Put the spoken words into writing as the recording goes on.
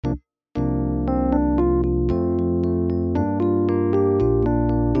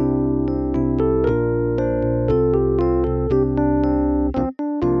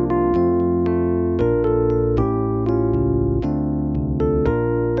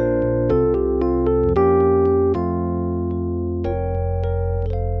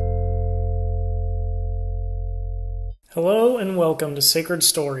and welcome to Sacred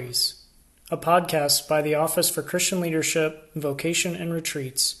Stories, a podcast by the Office for Christian Leadership, Vocation, and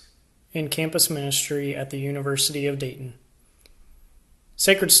Retreats in campus ministry at the University of Dayton.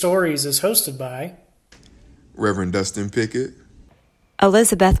 Sacred Stories is hosted by Reverend Dustin Pickett,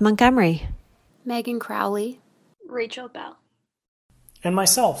 Elizabeth Montgomery, Megan Crowley, Rachel Bell, and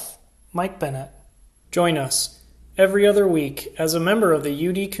myself, Mike Bennett. Join us every other week as a member of the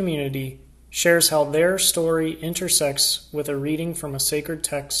UD community shares how their story intersects with a reading from a sacred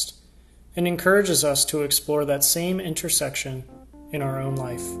text and encourages us to explore that same intersection in our own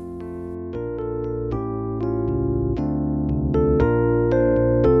life.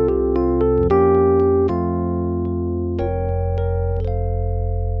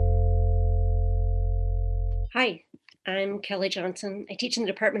 Hi, I'm Kelly Johnson. I teach in the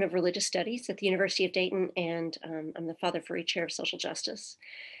Department of Religious Studies at the University of Dayton, and I'm the Father Furry Chair of Social Justice.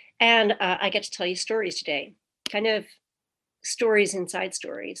 And I get to tell you stories today, kind of stories inside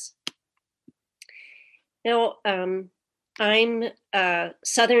stories. Now, I'm a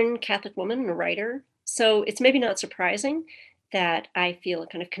Southern Catholic woman and a writer, so it's maybe not surprising that I feel a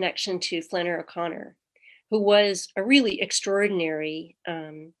kind of connection to Flannery O'Connor, who was a really extraordinary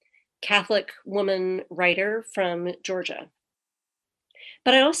Catholic woman writer from Georgia.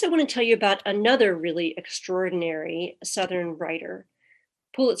 But I also want to tell you about another really extraordinary Southern writer,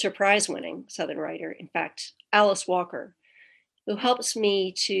 Pulitzer Prize winning Southern writer, in fact, Alice Walker, who helps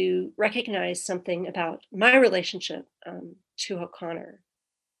me to recognize something about my relationship to O'Connor.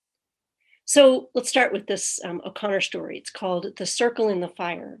 So let's start with this O'Connor story. It's called The Circle in the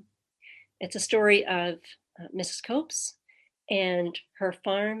Fire. It's a story of Mrs. Copes and her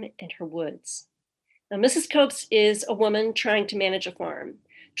farm and her woods. Now, Mrs. Copes is a woman trying to manage a farm.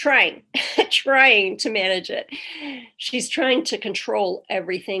 Trying to manage it. She's trying to control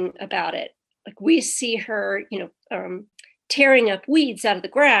everything about it. Like we see her, tearing up weeds out of the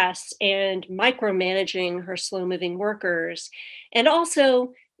grass and micromanaging her slow-moving workers, and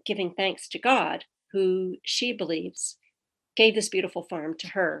also giving thanks to God, who she believes gave this beautiful farm to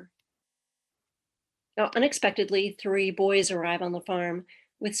her. Now, unexpectedly, 3 boys arrive on the farm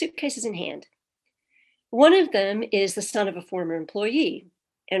with suitcases in hand. One of them is the son of a former employee.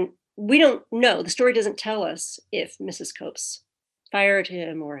 And we don't know, the story doesn't tell us if Mrs. Copes fired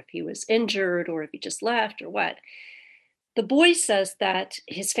him or if he was injured or if he just left or what. The boy says that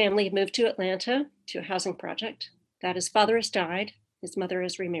his family had moved to Atlanta to a housing project, that his father has died, his mother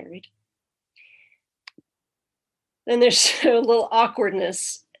has remarried. Then there's a little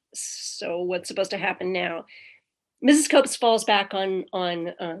awkwardness. So what's supposed to happen now? Mrs. Copes falls back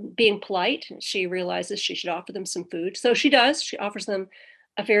on being polite. She realizes she should offer them some food. So she does. She offers them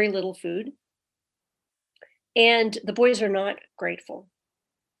a very little food. And the boys are not grateful.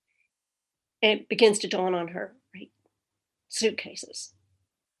 And it begins to dawn on her, right? Suitcases.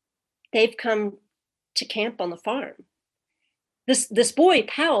 They've come to camp on the farm. This boy,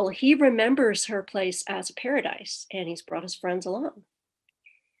 Powell, he remembers her place as a paradise, and he's brought his friends along.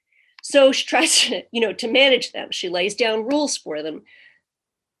 So she tries to manage them. She lays down rules for them.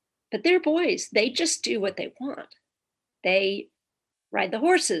 But they're boys. They just do what they want. They ride the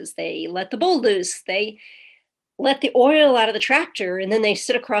horses. They let the bull loose. They let the oil out of the tractor, and then they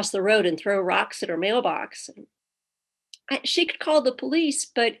sit across the road and throw rocks at her mailbox. She could call the police,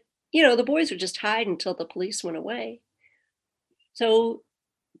 but, the boys would just hide until the police went away. So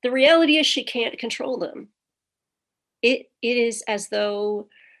the reality is she can't control them. It is as though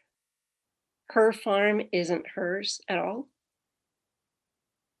her farm isn't hers at all.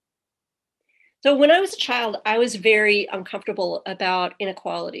 So when I was a child, I was very uncomfortable about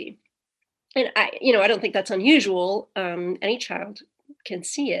inequality. And I don't think that's unusual. Any child can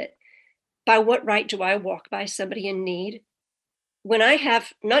see it. By what right do I walk by somebody in need when I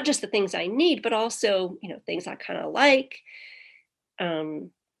have not just the things I need, but also, things I kind of like,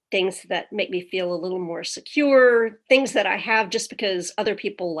 things that make me feel a little more secure, things that I have just because other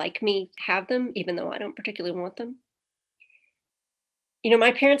people like me have them, even though I don't particularly want them.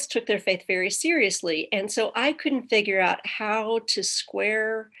 My parents took their faith very seriously. And so I couldn't figure out how to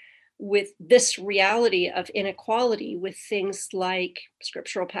square with this reality of inequality with things like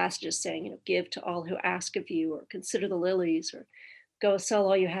scriptural passages saying, give to all who ask of you, or consider the lilies, or go sell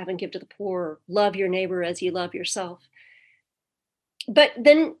all you have and give to the poor, or love your neighbor as you love yourself. But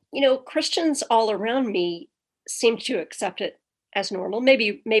then, Christians all around me seemed to accept it as normal,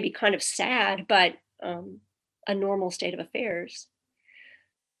 maybe kind of sad, but a normal state of affairs.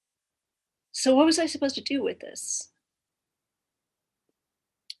 So what was I supposed to do with this?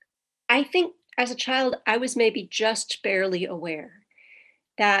 I think as a child, I was maybe just barely aware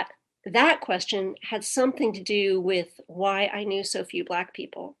that that question had something to do with why I knew so few Black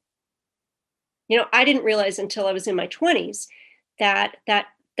people. I didn't realize until I was in my 20s that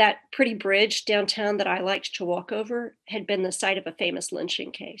pretty bridge downtown that I liked to walk over had been the site of a famous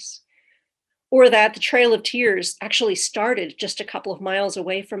lynching case, or that the Trail of Tears actually started just a couple of miles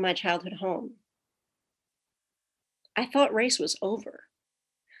away from my childhood home. I thought race was over.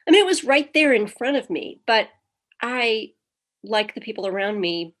 I mean, it was right there in front of me, but I, like the people around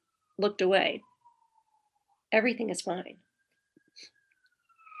me, looked away. Everything is fine.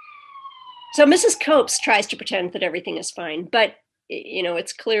 So Mrs. Copes tries to pretend that everything is fine, but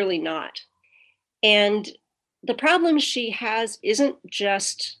it's clearly not. And the problem she has isn't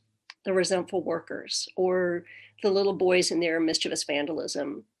just the resentful workers or the little boys in their mischievous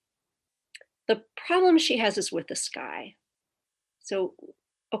vandalism. The problem she has is with the sky. So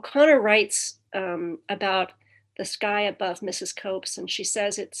O'Connor writes about the sky above Mrs. Copes, and she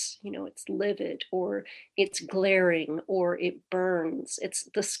says it's livid, or it's glaring, or it burns.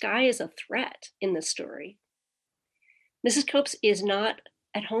 The sky is a threat in this story. Mrs. Copes is not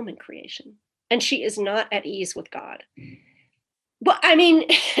at home in creation, and she is not at ease with God. But I mean,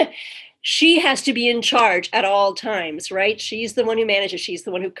 she has to be in charge at all times, right? She's the one who manages, she's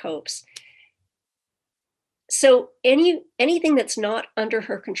the one who copes. So anything that's not under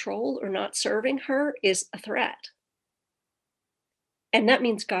her control or not serving her is a threat. And that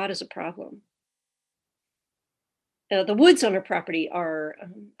means God is a problem. The woods on her property are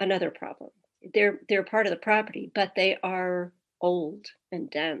another problem. They're part of the property, but they are old and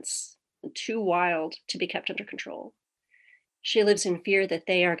dense and too wild to be kept under control. She lives in fear that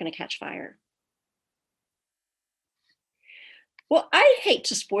they are going to catch fire. Well, I hate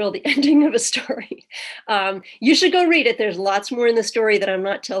to spoil the ending of a story. You should go read it. There's lots more in the story that I'm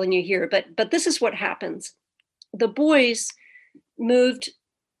not telling you here, but this is what happens. The boys moved,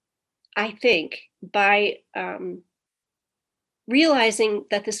 I think, by realizing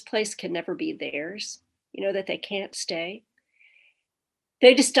that this place can never be theirs, that they can't stay.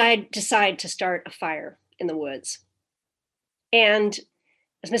 They decide to start a fire in the woods. And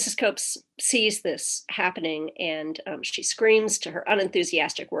as Mrs. Copes sees this happening, and she screams to her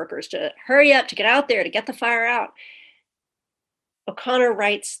unenthusiastic workers to hurry up, to get out there, to get the fire out, O'Connor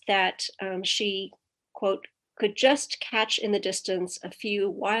writes that she, quote, could just catch in the distance a few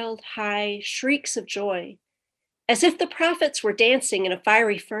wild, high shrieks of joy, as if the prophets were dancing in a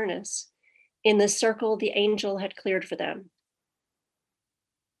fiery furnace in the circle the angel had cleared for them.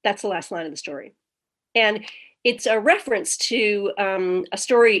 That's the last line of the story. And it's a reference to a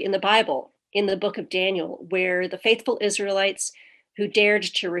story in the Bible, in the book of Daniel, where the faithful Israelites who dared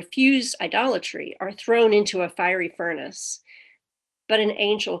to refuse idolatry are thrown into a fiery furnace, but an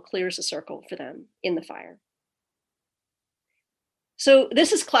angel clears a circle for them in the fire. So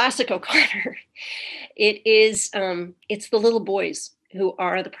this is classic O'Connor. It's the little boys who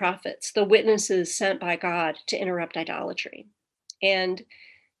are the prophets, the witnesses sent by God to interrupt idolatry. And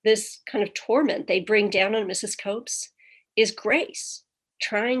this kind of torment they bring down on Mrs. Copes is grace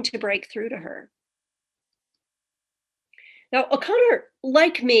trying to break through to her. Now, O'Connor,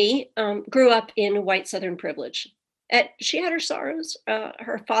 like me, grew up in white Southern privilege. She had her sorrows.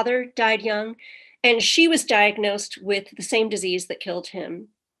 Her father died young, and she was diagnosed with the same disease that killed him.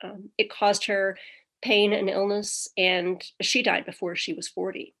 It caused her pain and illness, and she died before she was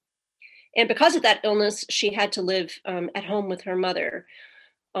 40. And because of that illness, she had to live at home with her mother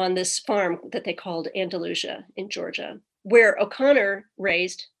on this farm that they called Andalusia in Georgia, where O'Connor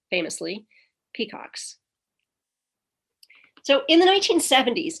raised, famously, peacocks. So in the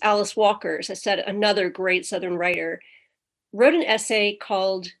 1970s, Alice Walker, as I said, another great Southern writer, wrote an essay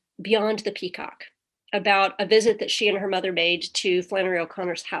called Beyond the Peacock, about a visit that she and her mother made to Flannery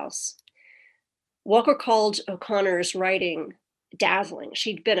O'Connor's house. Walker called O'Connor's writing dazzling.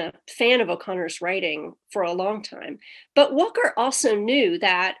 She'd been a fan of O'Connor's writing for a long time. But Walker also knew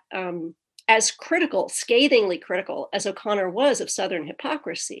that as critical, scathingly critical as O'Connor was of Southern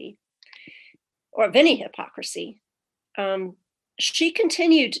hypocrisy, or of any hypocrisy, she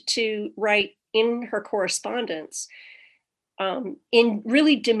continued to write in her correspondence in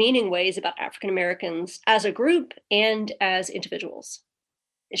really demeaning ways about African Americans as a group and as individuals.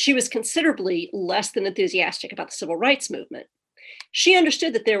 She was considerably less than enthusiastic about the civil rights movement. She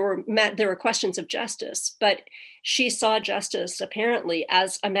understood that there were questions of justice, but she saw justice apparently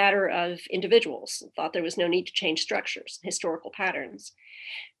as a matter of individuals, thought there was no need to change structures, historical patterns.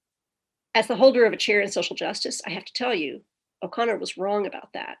 As the holder of a chair in social justice, I have to tell you, O'Connor was wrong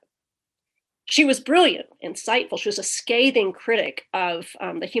about that. She was brilliant, insightful. She was a scathing critic of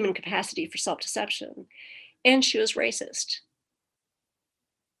the human capacity for self-deception, and she was racist.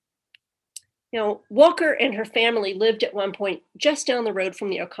 Walker and her family lived at one point just down the road from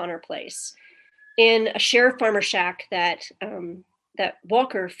the O'Connor place in a share farmer shack that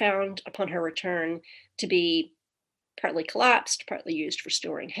Walker found upon her return to be partly collapsed, partly used for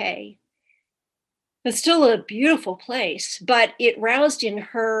storing hay. It's still a beautiful place, but it roused in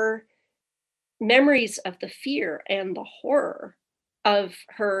her memories of the fear and the horror of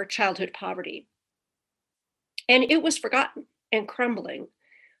her childhood poverty. And it was forgotten and crumbling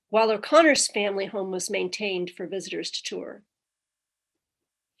while O'Connor's family home was maintained for visitors to tour.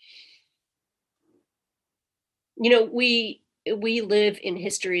 We live in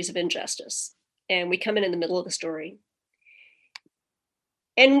histories of injustice, and we come in the middle of the story.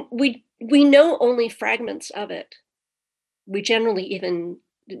 And we know only fragments of it. We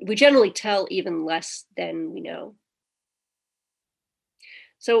generally tell even less than we know.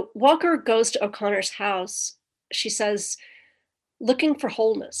 So Walker goes to O'Connor's house, she says, looking for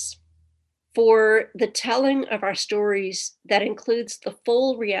wholeness, for the telling of our stories that includes the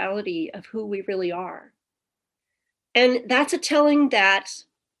full reality of who we really are. And that's a telling that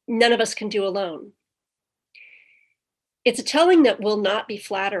none of us can do alone. It's a telling that will not be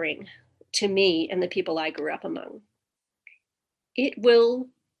flattering to me and the people I grew up among. It will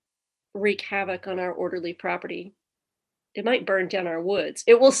wreak havoc on our orderly property. It might burn down our woods.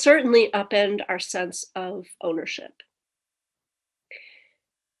 It will certainly upend our sense of ownership.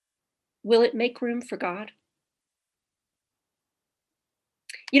 Will it make room for God?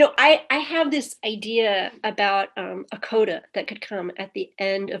 I have this idea about a coda that could come at the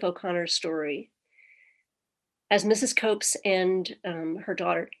end of O'Connor's story. As Mrs. Copes and her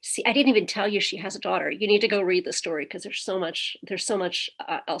daughter, see, I didn't even tell you she has a daughter. You need to go read the story because there's so much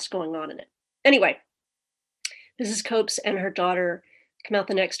else going on in it. Anyway, Mrs. Copes and her daughter come out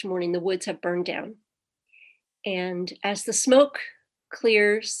the next morning. The woods have burned down. And as the smoke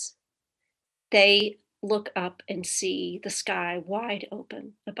clears, they look up and see the sky wide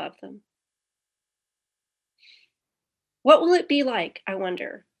open above them. What will it be like, I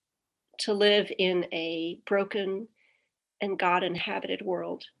wonder, to live in a broken and God-inhabited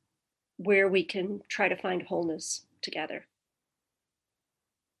world where we can try to find wholeness together?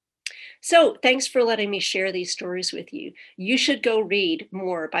 So thanks for letting me share these stories with you. You should go read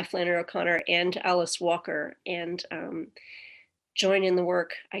more by Flannery O'Connor and Alice Walker and join in the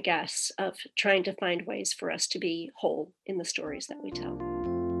work, I guess, of trying to find ways for us to be whole in the stories that we tell.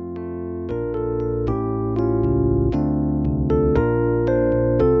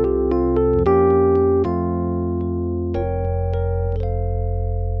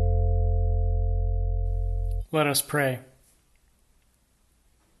 Let us pray.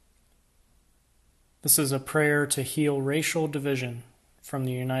 This is a prayer to heal racial division from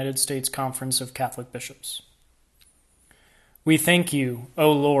the United States Conference of Catholic Bishops. We thank you,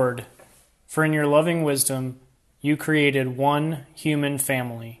 O Lord, for in your loving wisdom you created one human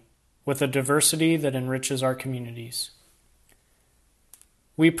family with a diversity that enriches our communities.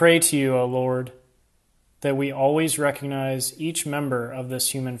 We pray to you, O Lord, that we always recognize each member of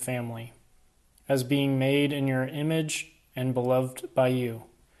this human family as being made in your image and beloved by you,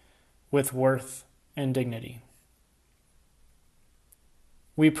 with worth and dignity.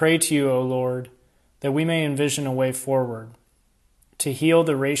 We pray to you, O Lord, that we may envision a way forward to heal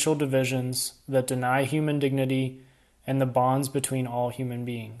the racial divisions that deny human dignity and the bonds between all human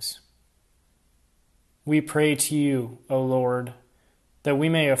beings. We pray to you, O Lord, that we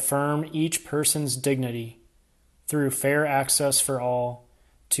may affirm each person's dignity through fair access for all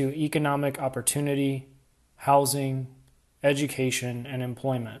to economic opportunity, housing, education, and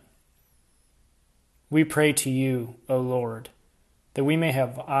employment. We pray to you, O Lord, that we may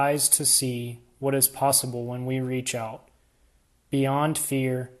have eyes to see what is possible when we reach out, beyond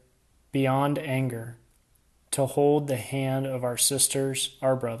fear, beyond anger, to hold the hand of our sisters,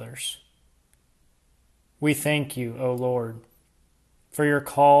 our brothers. We thank you, O Lord, for your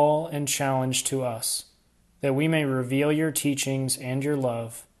call and challenge to us, that we may reveal your teachings and your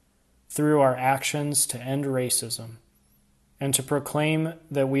love through our actions to end racism and to proclaim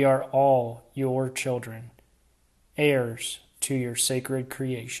that we are all your children, heirs to your sacred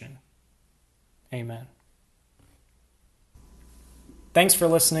creation. Amen. Thanks for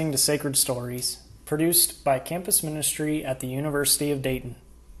listening to Sacred Stories, produced by Campus Ministry at the University of Dayton.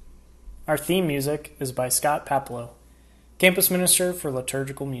 Our theme music is by Scott Paplow, Campus Minister for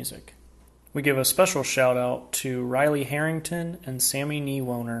Liturgical Music. We give a special shout out to Riley Harrington and Sammy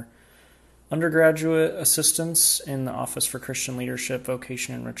Niewoner, undergraduate assistants in the Office for Christian Leadership,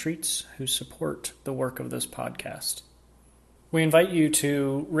 Vocation, and Retreats, who support the work of this podcast. We invite you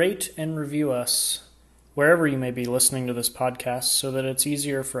to rate and review us wherever you may be listening to this podcast so that it's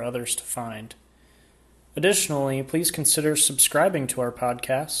easier for others to find. Additionally, please consider subscribing to our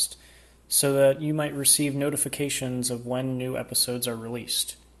podcast so that you might receive notifications of when new episodes are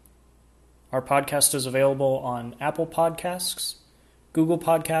released. Our podcast is available on Apple Podcasts, Google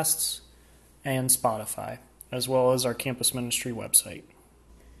Podcasts, and Spotify, as well as our campus ministry website.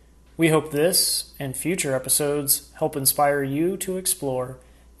 We hope this and future episodes help inspire you to explore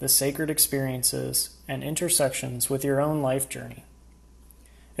the sacred experiences and intersections with your own life journey.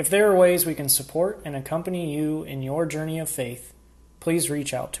 If there are ways we can support and accompany you in your journey of faith, please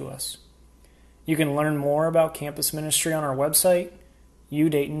reach out to us. You can learn more about campus ministry on our website,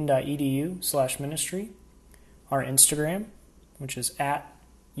 udayton.edu/ministry, our Instagram, which is at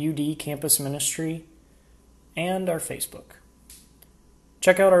UD Campus Ministry, and our Facebook.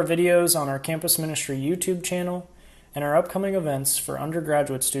 Check out our videos on our Campus Ministry YouTube channel and our upcoming events for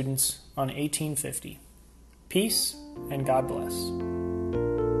undergraduate students on 1850. Peace and God bless.